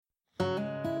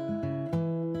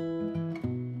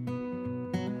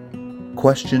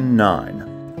Question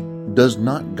 9. Does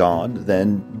not God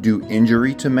then do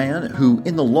injury to man, who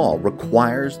in the law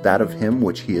requires that of him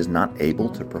which he is not able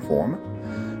to perform?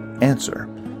 Answer.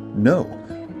 No.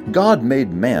 God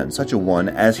made man such a one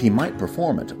as he might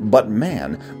perform it, but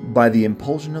man, by the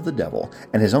impulsion of the devil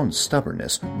and his own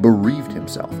stubbornness, bereaved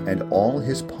himself and all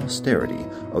his posterity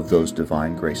of those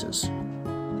divine graces.